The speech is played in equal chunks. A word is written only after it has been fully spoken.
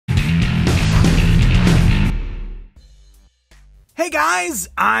Hey guys,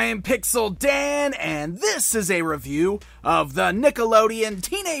 I'm Pixel Dan, and this is a review of the Nickelodeon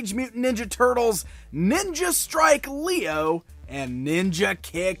Teenage Mutant Ninja Turtles Ninja Strike Leo and Ninja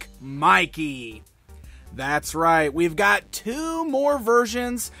Kick Mikey. That's right, we've got two more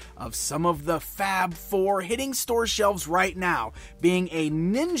versions of some of the Fab Four hitting store shelves right now, being a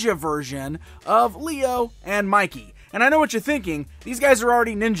ninja version of Leo and Mikey. And I know what you're thinking, these guys are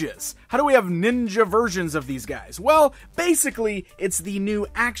already ninjas. How do we have ninja versions of these guys? Well, basically, it's the new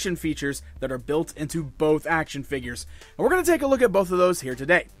action features that are built into both action figures. And we're going to take a look at both of those here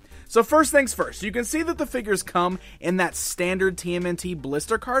today. So first things first, you can see that the figures come in that standard TMNT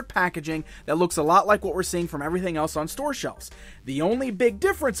blister card packaging that looks a lot like what we're seeing from everything else on store shelves. The only big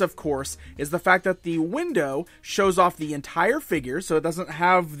difference, of course, is the fact that the window shows off the entire figure, so it doesn't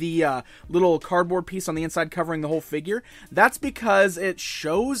have the little cardboard piece on the inside covering the whole figure. That's because it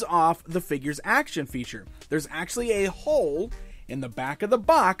shows off the figure's action feature. There's actually a hole in the back of the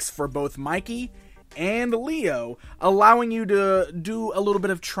box for both Mikey and Leo, allowing you to do a little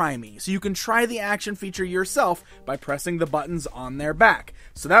bit of try me. So you can try the action feature yourself by pressing the buttons on their back.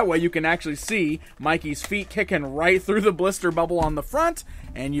 So that way you can actually see Mikey's feet kicking right through the blister bubble on the front,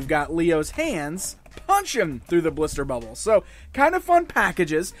 and you've got Leo's hands punching through the blister bubble. So kind of fun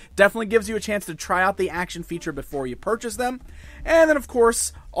packages. Definitely gives you a chance to try out the action feature before you purchase them. And then of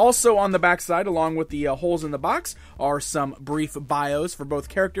course, also on the backside, along with the holes in the box, are some brief bios for both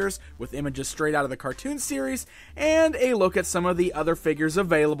characters with images straight out of the cartoon series, and a look at some of the other figures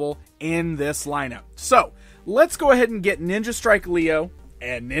available in this lineup. So let's go ahead and get Ninja Strike Leo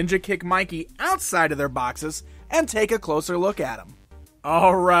and Ninja Kick Mikey outside of their boxes and take a closer look at them.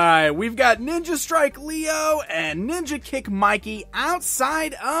 Alright, we've got Ninja Strike Leo and Ninja Kick Mikey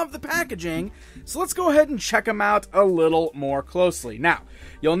outside of the packaging, so let's go ahead and check them out a little more closely. Now,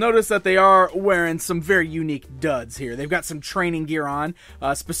 you'll notice that they are wearing some very unique duds here. They've got some training gear on.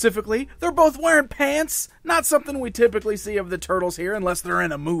 Specifically, they're both wearing pants. Not something we typically see of the Turtles here, unless they're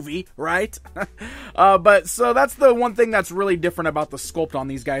in a movie, right? But so that's the one thing that's really different about the sculpt on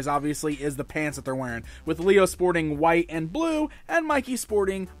these guys, obviously, is the pants that they're wearing. With Leo sporting white and blue, and Mikey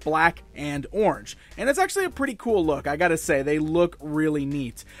sporting black and orange. And it's actually a pretty cool look, I gotta say. They look really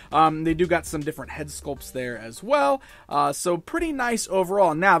neat. They do got some different head sculpts there as well. So pretty nice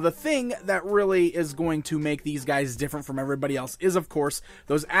overall. Now, the thing that really is going to make these guys different from everybody else is, of course,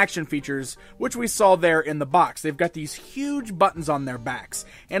 those action features, which we saw there in the box. They've got these huge buttons on their backs.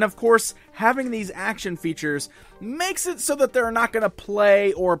 And of course, having these action features makes it so that they're not going to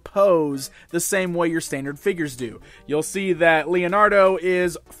play or pose the same way your standard figures do. You'll see that Leonardo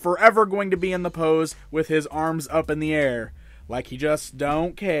is forever going to be in the pose with his arms up in the air, like he just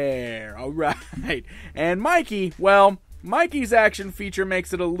don't care. Alright. And Mikey, well, Mikey's action feature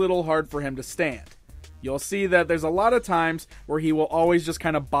makes it a little hard for him to stand. You'll see that there's a lot of times where he will always just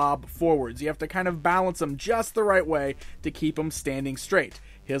kind of bob forwards. You have to kind of balance him just the right way to keep him standing straight.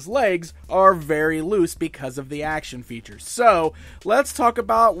 His legs are very loose because of the action features. So let's talk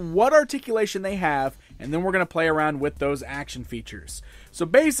about what articulation they have, and then we're going to play around with those action features. So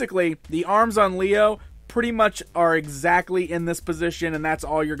basically, the arms on Leo pretty much are exactly in this position, and that's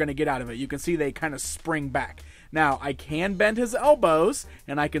all you're going to get out of it. You can see they kind of spring back. Now, I can bend his elbows,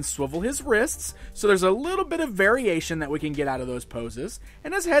 and I can swivel his wrists, so there's a little bit of variation that we can get out of those poses,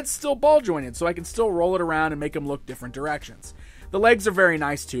 and his head's still ball-jointed, so I can still roll it around and make him look different directions. The legs are very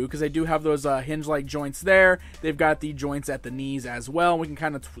nice, too, because they do have those hinge-like joints there. They've got the joints at the knees as well. We can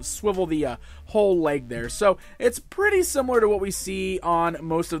kind of swivel the whole leg there, so it's pretty similar to what we see on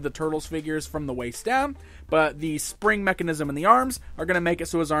most of the Turtles figures from the waist down, but the spring mechanism in the arms are going to make it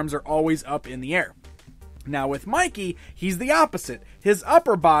so his arms are always up in the air. Now with Mikey, he's the opposite. His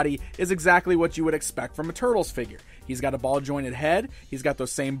upper body is exactly what you would expect from a Turtles figure. He's got a ball-jointed head. He's got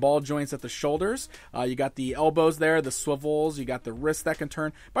those same ball joints at the shoulders. You got the elbows there, the swivels. You got the wrists that can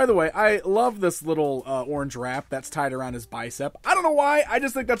turn. By the way, I love this little orange wrap that's tied around his bicep. I don't know why. I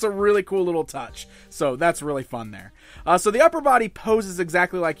just think that's a really cool little touch. So that's really fun there. So the upper body poses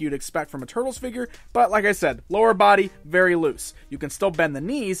exactly like you'd expect from a Turtles figure. But like I said, lower body, very loose. You can still bend the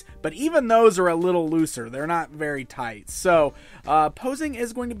knees, but even those are a little looser. They're not very tight. So posing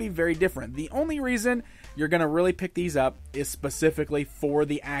is going to be very different. The only reason you're going to really pick these up is specifically for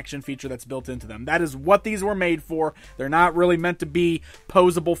the action feature that's built into them. That is what these were made for. They're not really meant to be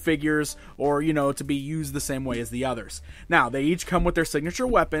posable figures or, to be used the same way as the others. Now, they each come with their signature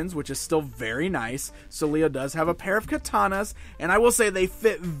weapons, which is still very nice. So Leo does have a pair of katanas, and I will say they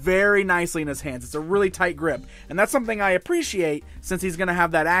fit very nicely in his hands. It's a really tight grip, and that's something I appreciate since he's going to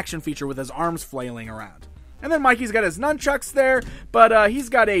have that action feature with his arms flailing around. And then Mikey's got his nunchucks there, but he's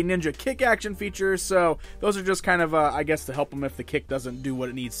got a ninja kick action feature, so those are just kind of, I guess, to help him if the kick doesn't do what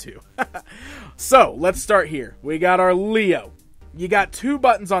it needs to. So, let's start here. We got our Leo. You got 2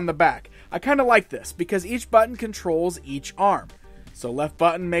 buttons on the back. I kind of like this, because each button controls each arm. So left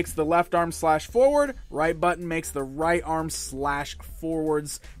button makes the left arm slash forward, right button makes the right arm slash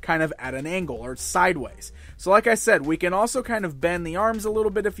forwards kind of at an angle or sideways. So like I said, we can also kind of bend the arms a little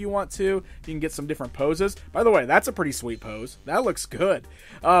bit if you want to. You can get some different poses. By the way, that's a pretty sweet pose. That looks good.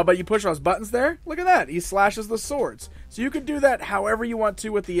 But you push those buttons there, look at that. He slashes the swords. So you could do that however you want to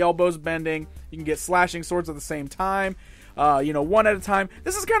with the elbows bending. You can get slashing swords at the same time. One at a time.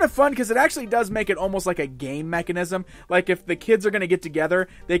 This is kind of fun because it actually does make it almost like a game mechanism. Like if the kids are going to get together,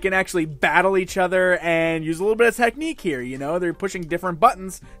 they can actually battle each other and use a little bit of technique here. They're pushing different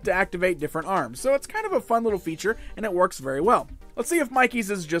buttons to activate different arms. So it's kind of a fun little feature and it works very well. Let's see if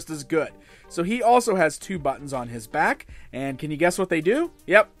Mikey's is just as good. So he also has 2 buttons on his back. And can you guess what they do?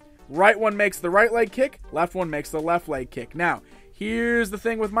 Yep. Right one makes the right leg kick. Left one makes the left leg kick. Now, here's the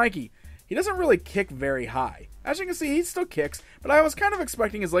thing with Mikey. He doesn't really kick very high. As you can see, he still kicks, but I was kind of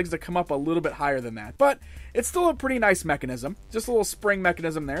expecting his legs to come up a little bit higher than that. But it's still a pretty nice mechanism. Just a little spring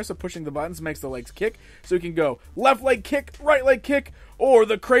mechanism there, so pushing the buttons makes the legs kick. So you can go left leg kick, right leg kick, or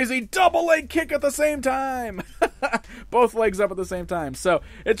the crazy double leg kick at the same time. Both legs up at the same time. So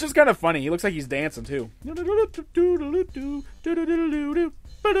it's just kind of funny. He looks like he's dancing too.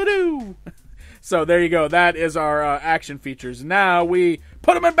 So there you go. That is our action features. Now we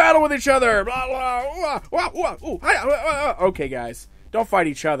put them in battle with each other. Okay, guys. Don't fight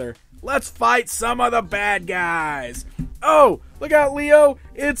each other. Let's fight some of the bad guys. Oh, look out, Leo.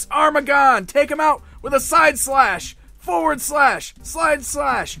 It's Armagon. Take him out with a side slash. Forward slash. Slide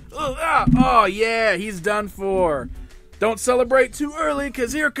slash. Oh, yeah. He's done for. Don't celebrate too early,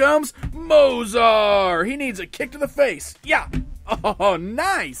 because here comes Mozart. He needs a kick to the face. Yeah. Oh,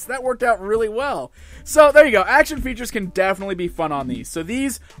 nice. That worked out really well. So there you go. Action features can definitely be fun on these. So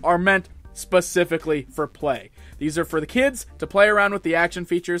these are meant specifically for play. These are for the kids to play around with the action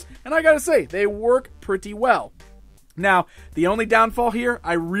features. And I gotta say, they work pretty well. Now, the only downfall here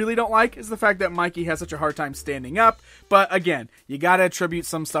I really don't like is the fact that Mikey has such a hard time standing up. But again, you gotta attribute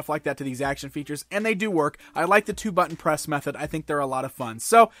some stuff like that to these action features, and they do work. I like the 2-button press method. I think they're a lot of fun.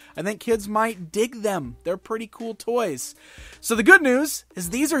 So, I think kids might dig them. They're pretty cool toys. So the good news is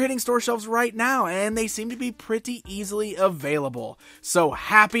these are hitting store shelves right now, and they seem to be pretty easily available. So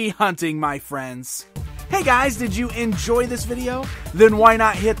happy hunting, my friends. Hey guys, did you enjoy this video? Then why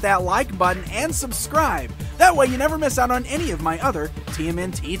not hit that like button and subscribe? That way you never miss out on any of my other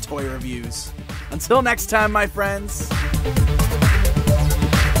TMNT toy reviews. Until next time, my friends.